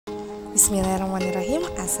Bismillahirrahmanirrahim.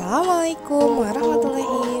 Assalamualaikum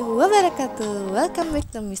warahmatullahi wabarakatuh. Welcome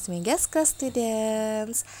back to Miss Mega's class,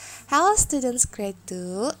 students. Hello students, grade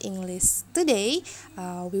 2 English. Today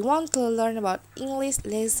we want to learn about English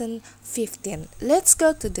lesson 15. Let's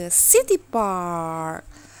go to the city park.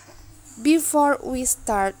 Before we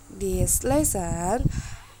start this lesson,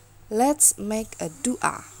 let's make a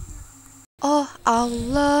dua. Oh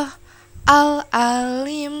Allah,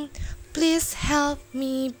 Al-Alim, please help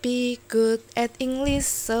me be good at English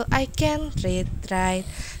so I can read, write,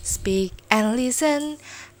 speak, and listen,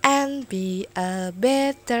 and be a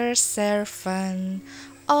better servant.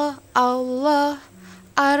 Oh Allah,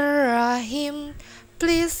 Ar-Rahim,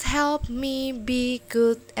 please help me be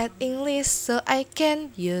good at English so I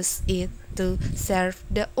can use it to serve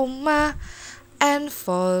the Ummah and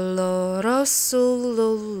follow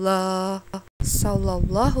Rasulullah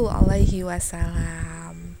Sallallahu Alaihi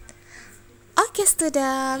Wasallam. Okay,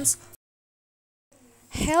 students.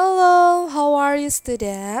 Hello, how are you,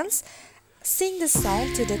 students? Sing the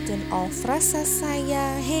song to the tune of Rasa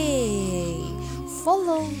Sayang. Hey,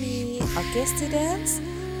 follow me. Okay, students.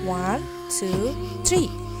 1, 2, 3.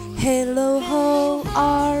 Hello, how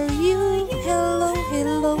are you? Hello,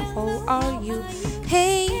 hello, how are you?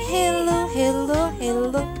 Hey, hello, hello,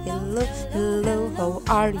 hello, hello, hello, how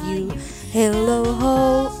are you? Hello,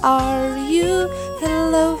 how are you?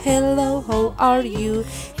 Hello, hello, how are you?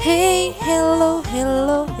 Hey, hello,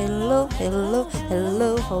 hello, hello, hello,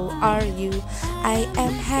 hello, how are you? I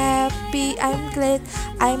am happy, I'm glad,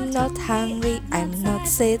 I'm not hungry, I'm not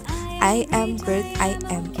sad, I am great, I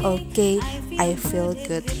am okay, I feel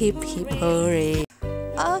good, hip hip hooray.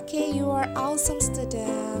 Okay, you are awesome,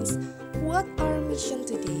 students. What our mission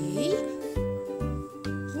today?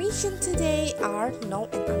 Mission today are know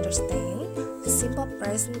and understand the simple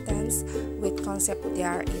present tense with concept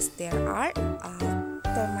there is there are.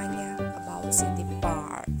 Temanya about city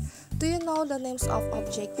park. Do you know the names of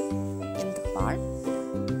objects in the park?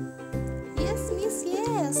 Yes, miss,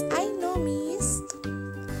 yes, I know, miss.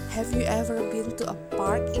 Have you ever been to a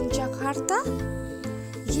park in Jakarta?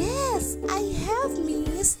 Yes, I have,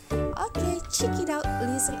 miss. Okay, check it out,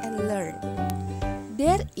 listen and learn.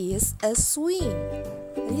 There is a swing.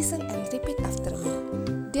 Listen and repeat after me.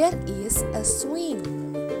 There is a swing.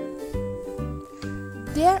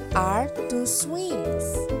 There are two swings.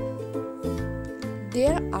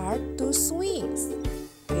 There are two swings.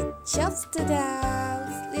 Good job,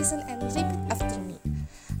 students. Listen and repeat after me.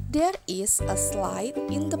 There is a slide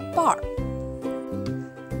in the park.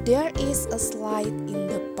 There is a slide in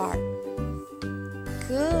the park.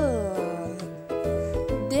 Good.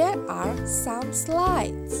 There are some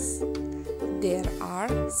slides. There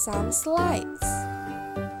are some slides.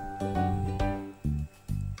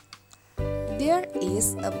 There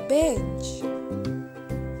is a bench.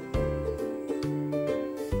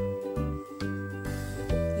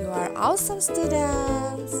 You are awesome,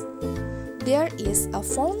 students. There is a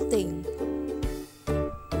fountain.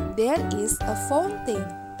 There is a fountain.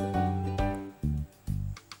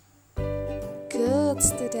 Good,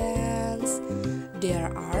 students.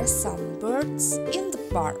 There are some birds in the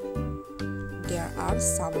park. There are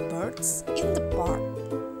some birds in the park.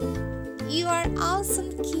 You are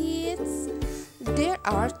awesome, kids. There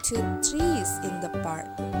are two trees in the park.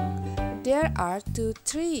 There are two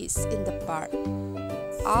trees in the park.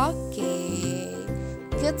 Okay.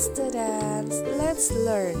 Good, students. Let's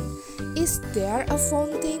learn. Is there a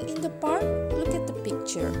fountain in the park? Look at the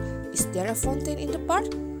picture. Is there a fountain in the park?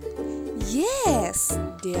 Yes,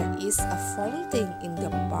 there is a fountain in the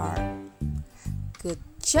park. Good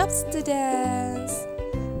job, students.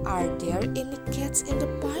 Are there any cats in the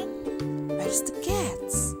park? Where's the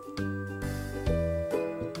cats?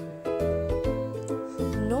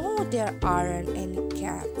 No, there aren't any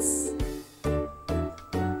cats.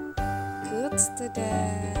 Good,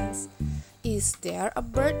 students. Is there a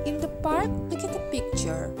bird in the park? Look at the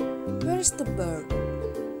picture. Where is the bird?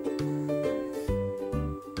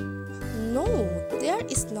 No, there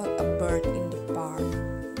is not a bird in the park.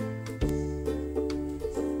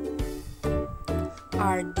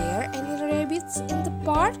 Are there any rabbits in the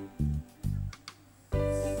park?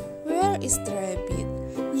 Where is the rabbit?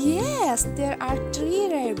 Yes, there are 3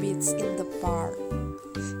 rabbits in the park.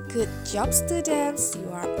 Good job, students. You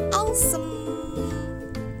are awesome.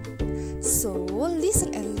 So,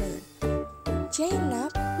 listen and learn.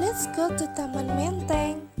 Jainab, let's go to Taman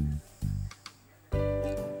Menteng.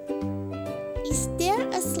 Is there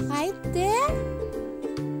a slide there?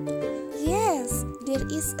 Yes, there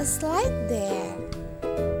is a slide there.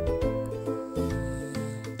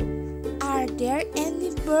 Are there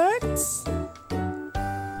any birds?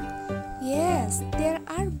 Yes, there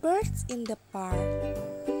are birds in the park.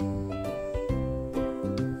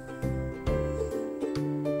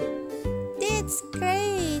 That's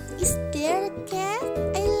great. Is there a cat?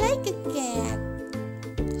 I like a cat.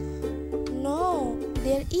 No,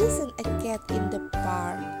 there isn't a cat in the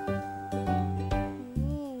park.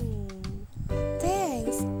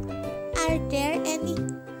 Thanks. Are there any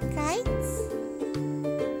kites?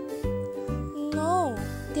 No,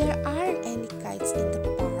 there aren't any kites in the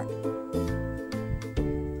park.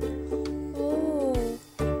 Oh,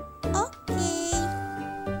 okay.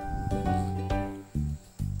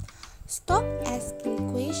 Stop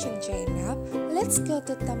asking questions, Jainab. Let's go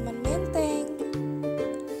to Taman Menteng.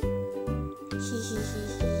 Hihihi.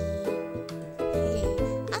 Hey,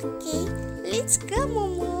 okay, let's go,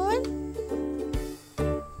 Mumun.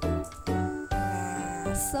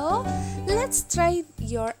 So, let's try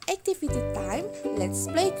your activity time. Let's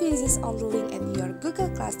play quizzes on the link at your Google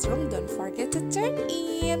Classroom. Don't forget to turn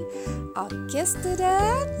in. Okay,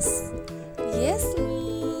 students? Yes,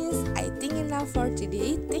 Miss. I think enough for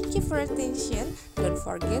today. Thank you for attention. Don't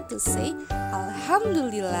forget to say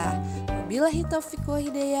Alhamdulillah. Wabillahi taufiq wa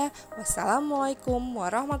hidayah. Wassalamualaikum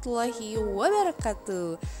warahmatullahi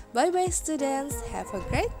wabarakatuh. Bye-bye, students. Have a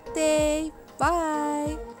great day.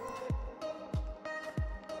 Bye.